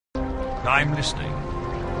I'm listening.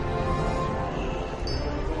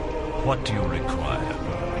 What do you require?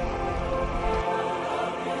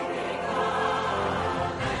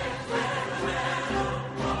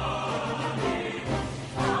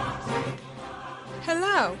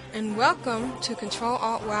 Hello, and welcome to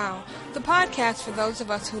Ctrl-Alt-WoW, the podcast for those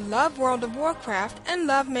of us who love World of Warcraft and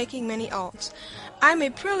love making many alts. I'm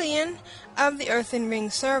a Prillian of the Earthen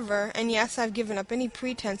Ring server, and yes, I've given up any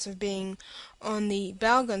pretense of being on the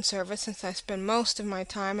Belgun server since I spend most of my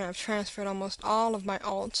time, and I've transferred almost all of my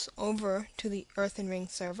alts over to the Earthen Ring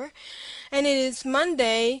server. And it is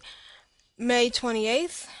Monday, May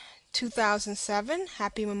 28th, 2007.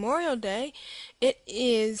 Happy Memorial Day. It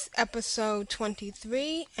is episode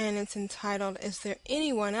 23, and it's entitled, Is There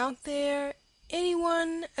Anyone Out There?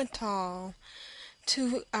 Anyone at all?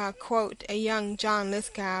 To quote a young John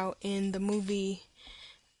Lithgow in the movie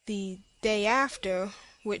The Day After,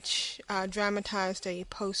 which dramatized a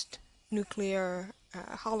post-nuclear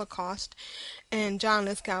Holocaust, and John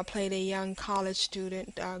Lithgow played a young college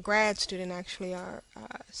student, grad student actually, our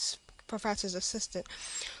professor's assistant,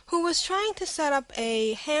 who was trying to set up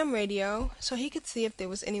a ham radio so he could see if there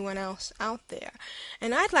was anyone else out there.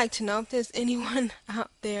 And I'd like to know if there's anyone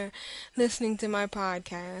out there listening to my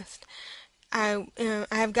podcast. I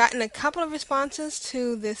have gotten a couple of responses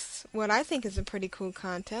to this, what I think is a pretty cool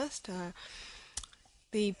contest.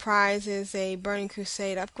 The prize is a Burning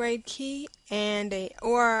Crusade upgrade key and a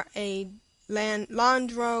Landro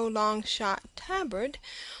Longshot Tabard,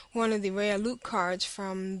 one of the rare loot cards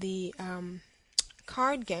from the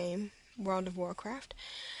card game World of Warcraft.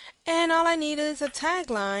 And all I need is a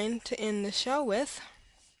tagline to end the show with.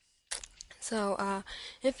 So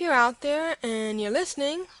if you're out there and you're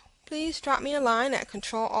listening, please drop me a line at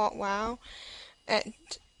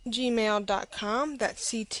ctrlaltwow@gmail.com. That's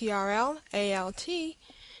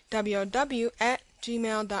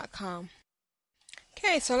ctrlaltwow@gmail.com.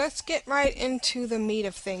 Okay, so let's get right into the meat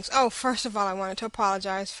of things. Oh, first of all, I wanted to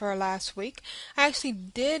apologize for last week. I actually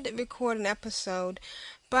did record an episode,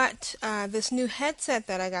 but this new headset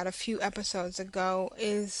that I got a few episodes ago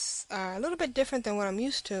is a little bit different than what I'm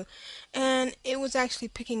used to, and it was actually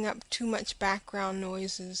picking up too much background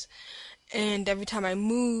noises. And every time I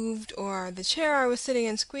moved or the chair I was sitting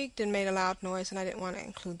in squeaked and made a loud noise, and I didn't want to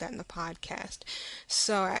include that in the podcast.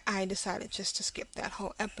 So I decided just to skip that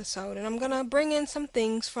whole episode. And I'm going to bring in some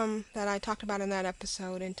things from that I talked about in that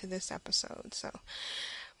episode into this episode. So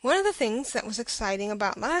one of the things that was exciting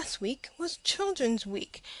about last week was Children's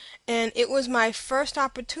Week. And it was my first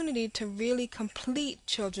opportunity to really complete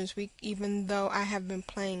Children's Week, even though I have been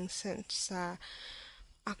playing since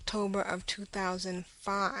October of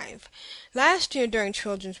 2005. Last year during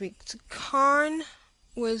Children's Week, Karn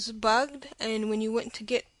was bugged, and when you went to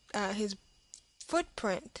get his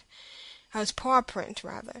footprint, his paw print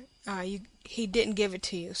rather, he didn't give it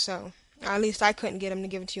to you, so at least I couldn't get him to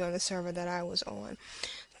give it to you on the server that I was on.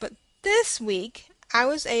 But this week, I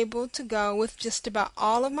was able to go with just about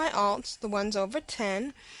all of my alts, the ones over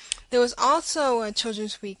 10. There was also a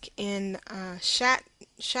Children's Week in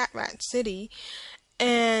Shatrat City,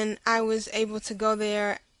 and I was able to go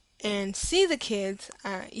there and see the kids.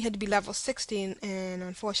 You had to be level 60, and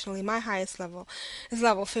unfortunately my highest level is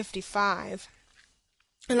level 55.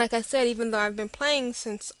 And like I said, even though I've been playing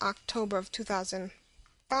since October of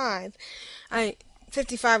 2005,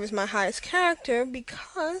 55 is my highest character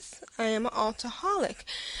because I am an altaholic.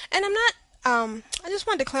 And I'm not, I just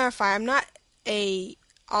wanted to clarify, I'm not a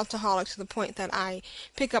altaholic to the point that I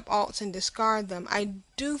pick up alts and discard them. I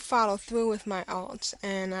do follow through with my alts,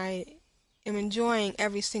 and I am enjoying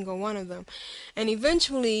every single one of them. And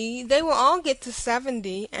eventually, they will all get to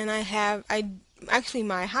 70, and actually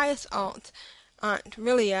my highest alt, Aunt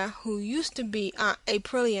Rilia, who used to be a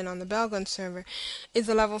Prillian on the Belgun server, is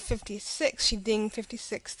a level 56. She dinged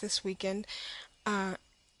 56 this weekend.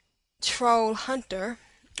 Troll Hunter.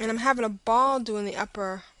 And I'm having a ball doing the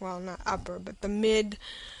the mid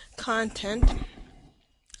content.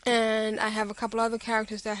 And I have a couple other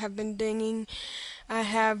characters that have been dinging. I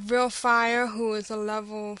have Real Fire, who is a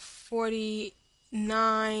level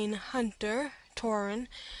 49 Hunter, Tauren.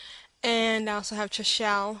 And I also have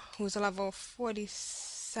Trishelle, who is a level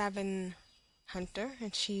 47 Hunter.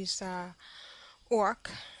 And she's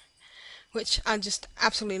Orc, which I just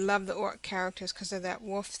absolutely love the Orc characters because of that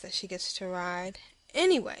wolf that she gets to ride.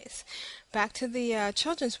 Anyways, back to the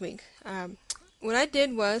Children's Week. What I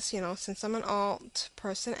did was, since I'm an alt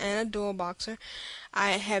person and a dual boxer,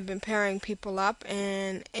 I had been pairing people up,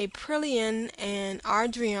 and Aprillian and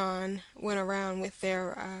Ardrion went around with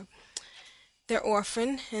their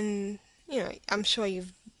orphan, and I'm sure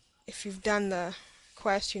if you've done the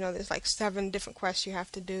quest. There's like 7 different quests you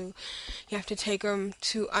have to do. You have to take them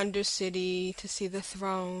to Undercity to see the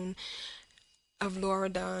throne of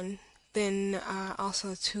Loredon. Then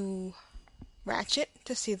also to Ratchet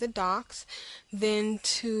to see the docks. Then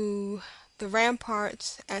to the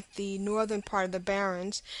ramparts at the northern part of the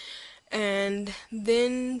Barrens. And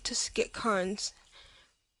then to get Karn's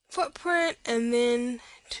footprint. And then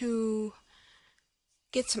to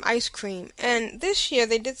get some ice cream. And this year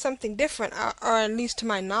they did something different, or at least to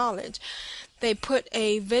my knowledge. They put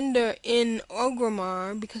a vendor in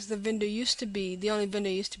Orgrimmar because the only vendor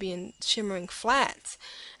used to be in Shimmering Flats.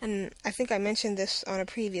 And I think I mentioned this on a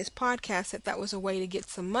previous podcast that was a way to get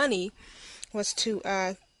some money, was to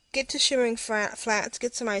get to Shimmering Flats,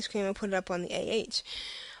 get some ice cream, and put it up on the AH.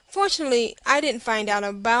 Fortunately, I didn't find out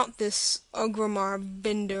about this Orgrimmar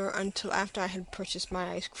vendor until after I had purchased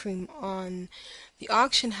my ice cream on the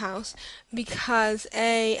auction house, because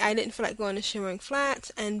A, I didn't feel like going to Shimmering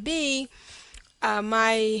Flats, and B,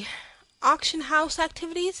 my auction house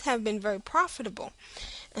activities have been very profitable,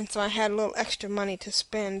 and so I had a little extra money to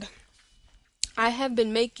spend. I have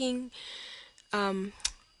been making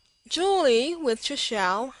jewelry with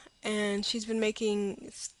Trishelle, and she's been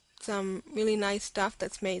making some really nice stuff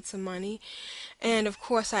that's made some money. And of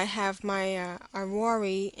course I have my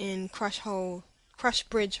Aurori in Crush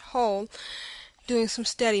Bridge Hole doing some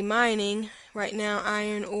steady mining. Right now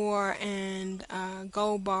iron ore and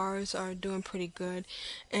gold bars are doing pretty good.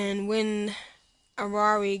 And when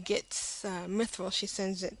Aurori gets mithril, she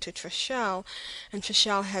sends it to Trishelle, and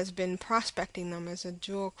Trishelle has been prospecting them as a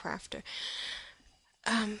jewel crafter.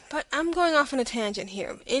 But I'm going off on a tangent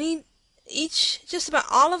here. Just about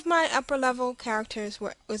all of my upper level characters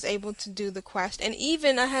was able to do the quest, and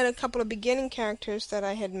even I had a couple of beginning characters that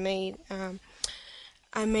I had made. I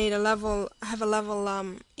have a level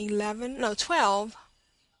 12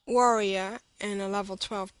 warrior and a level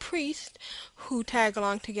 12 priest who tag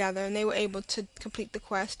along together, and they were able to complete the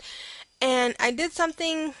quest. And I did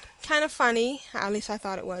something kind of funny, at least I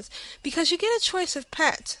thought it was, because you get a choice of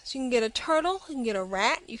pets. So you can get a turtle, you can get a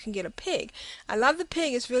rat, you can get a pig. I love the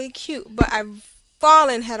pig, it's really cute, but I've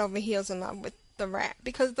fallen head over heels in love with the rat,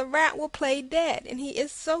 because the rat will play dead, and he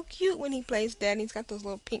is so cute when he plays dead, and he's got those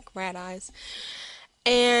little pink rat eyes.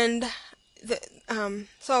 And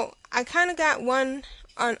so I kind of got one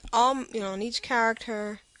on all, on each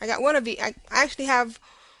character. I got one of each. I actually have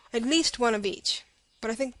at least one of each, but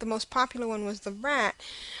I think the most popular one was the rat.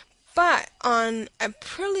 But on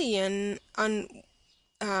Aprillian, on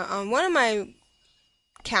one of my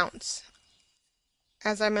counts,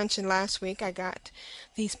 as I mentioned last week, I got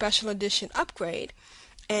the special edition upgrade,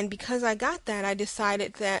 and because I got that, I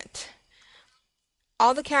decided that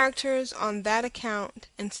all the characters on that account,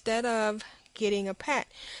 instead of getting a pet,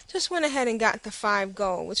 just went ahead and got the 5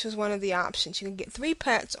 gold, which was one of the options. You can get 3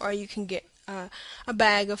 pets, or you can get a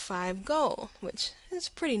bag of 5 gold, which is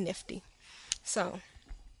pretty nifty. So,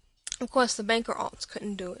 of course, the banker alts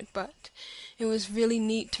couldn't do it, but it was really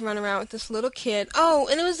neat to run around with this little kid. Oh,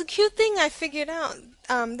 and it was a cute thing I figured out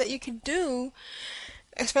that you could do,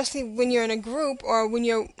 especially when you're in a group, or when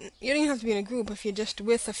you don't even have to be in a group, if you're just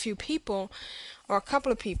with a few people, or a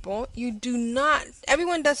couple of people,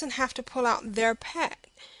 everyone doesn't have to pull out their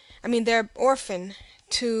their orphan,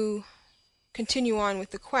 to continue on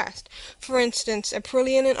with the quest. For instance,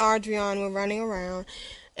 Aprillian and Ardrion were running around,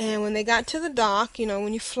 and when they got to the dock,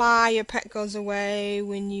 when you fly, your pet goes away.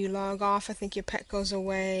 When you log off, I think your pet goes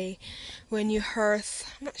away. When you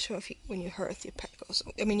hearth, I'm not sure when you hearth, your pet goes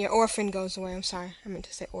away. Your orphan goes away. I'm sorry, I meant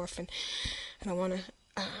to say orphan. I don't want to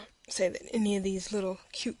say that any of these little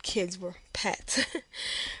cute kids were pets.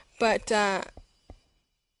 But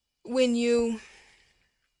when you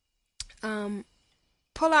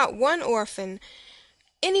pull out one orphan,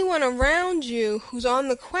 anyone around you who's on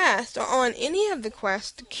the quest, or on any of the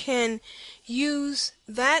quests, can use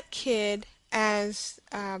that kid as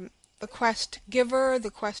the quest giver,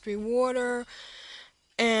 the quest rewarder,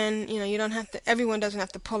 and everyone doesn't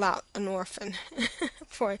have to pull out an orphan.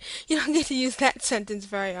 You don't get to use that sentence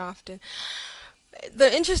very often.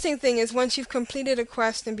 The interesting thing is, once you've completed a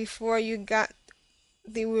quest and before you got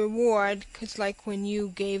the reward, because like when you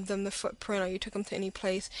gave them the footprint or you took them to any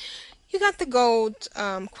place, you got the gold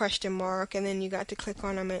question mark, and then you got to click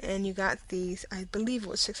on them, and you got these, I believe it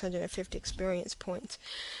was 650 experience points,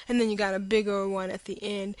 and then you got a bigger one at the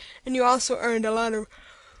end, and you also earned a lot of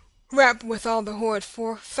rep with all the Horde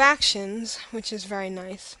 4 factions, which is very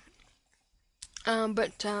nice.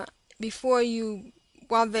 But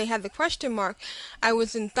while they had the question mark, I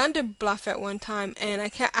was in Thunder Bluff at one time, and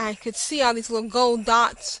I could see all these little gold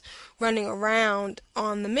dots running around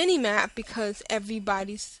on the mini-map, because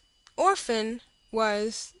everybody's orphan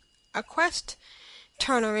was a quest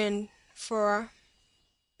turner in for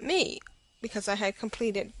me because I had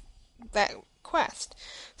completed that quest.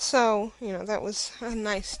 So, that was a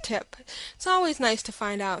nice tip. It's always nice to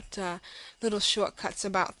find out little shortcuts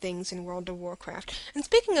about things in World of Warcraft. And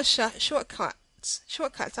speaking of shortcuts,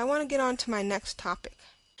 I want to get on to my next topic.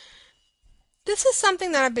 This is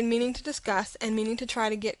something that I've been meaning to discuss and meaning to try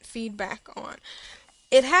to get feedback on.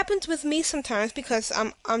 It happens with me sometimes because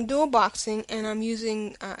I'm dual boxing and I'm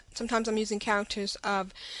using sometimes I'm using characters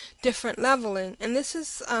of different leveling, and this is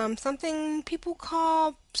something some people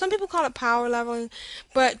call it power leveling,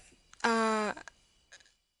 but uh,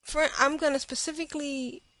 I'm going to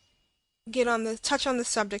specifically touch on the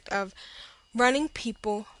subject of running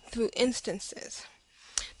people through instances.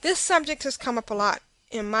 This subject has come up a lot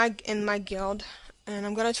in my guild, and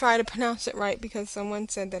I'm going to try to pronounce it right because someone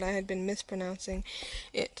said that I had been mispronouncing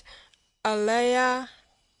it. Alea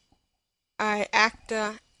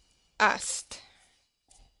iacta ust.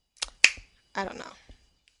 I don't know.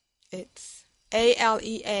 It's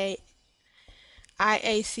ALEAIACTAEST.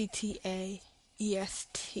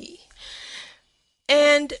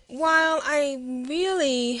 And while I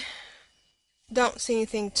really don't see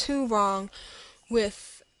anything too wrong with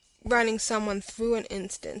running someone through an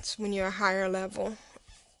instance when you're a higher level,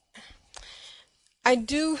 I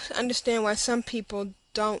do understand why some people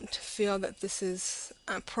don't feel that this is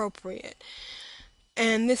appropriate.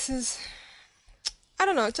 And this is, I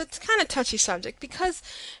don't know, it's kind of touchy subject because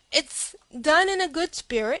it's done in a good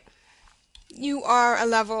spirit. You are a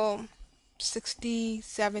level 60,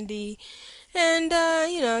 70, and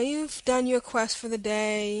you've done your quest for the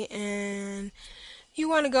day, and you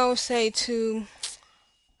want to go, say, to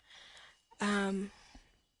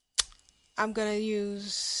I'm going to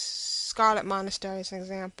use Scarlet Monastery as an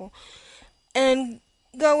example, and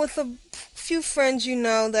go with a few friends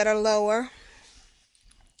that are lower,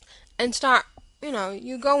 and start,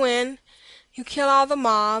 you go in, you kill all the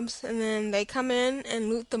mobs, and then they come in and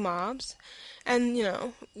loot the mobs, and,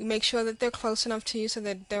 you make sure that they're close enough to you so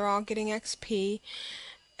that they're all getting XP,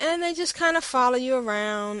 and they just kind of follow you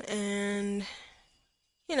around, and,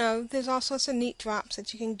 there's all sorts of neat drops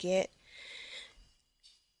that you can get,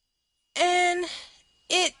 and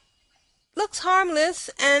it looks harmless,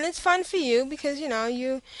 and it's fun for you because,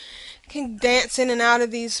 you can dance in and out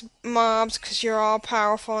of these mobs because you're all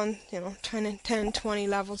powerful and, 10, 20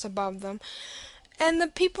 levels above them. And the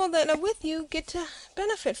people that are with you get to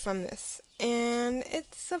benefit from this. And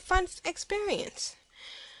it's a fun experience.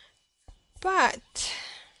 But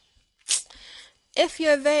if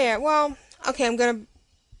you're there, well, okay, I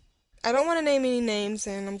don't want to name any names,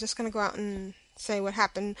 and I'm just going to go out and say what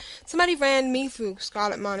happened. Somebody ran me through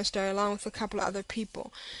Scarlet Monastery along with a couple of other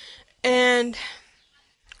people. And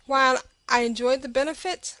while I enjoyed the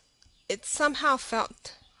benefits, it somehow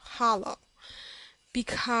felt hollow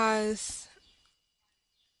because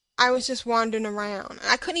I was just wandering around.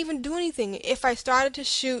 I couldn't even do anything. If I started to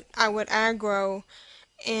shoot, I would aggro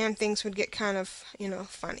and things would get kind of,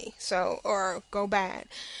 funny. Or go bad.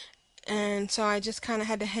 And so I just kind of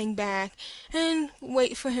had to hang back and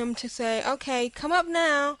wait for him to say, okay, come up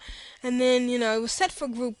now. And then, it was set for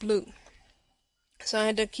group loot. So I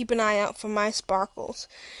had to keep an eye out for my sparkles.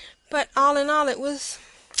 But all in all, it was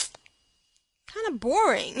kind of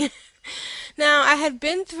boring. Now, I had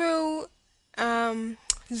been through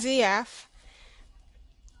ZF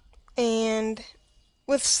and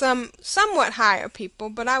with some somewhat higher people,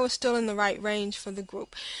 but I was still in the right range for the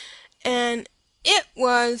group. And it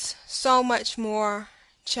was so much more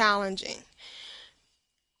challenging.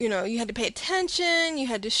 You had to pay attention, you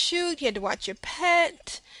had to shoot, you had to watch your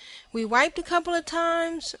pet. We wiped a couple of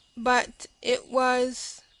times, but it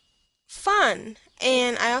was fun,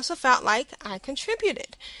 and I also felt like I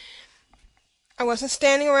contributed. I wasn't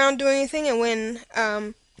standing around doing anything, and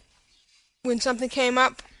when something came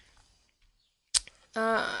up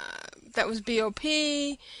that was BOP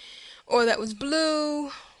or that was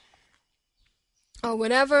blue or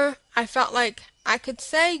whatever, I felt like I could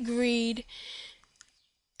say greed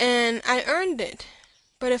and I earned it.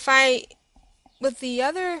 But with the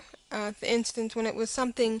other instance, when it was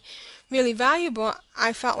something really valuable,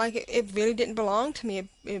 I felt like it really didn't belong to me.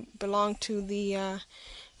 It belonged to the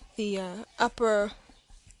upper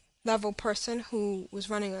level person who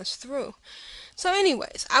was running us through. So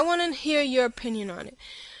anyways, I want to hear your opinion on it.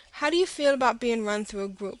 How do you feel about being run through a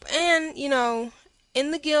group? And,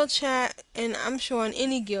 in the guild chat, and I'm sure in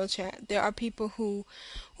any guild chat, there are people who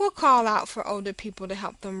will call out for older people to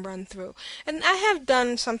help them run through. And I have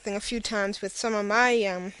done something a few times with some of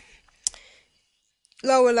my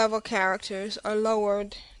lower level characters, or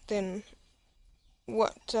lowered than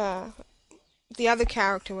what the other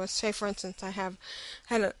character was, say for instance,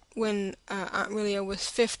 when Aunt Relia was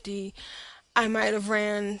 50, I might have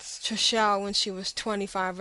ran Trishelle when she was 25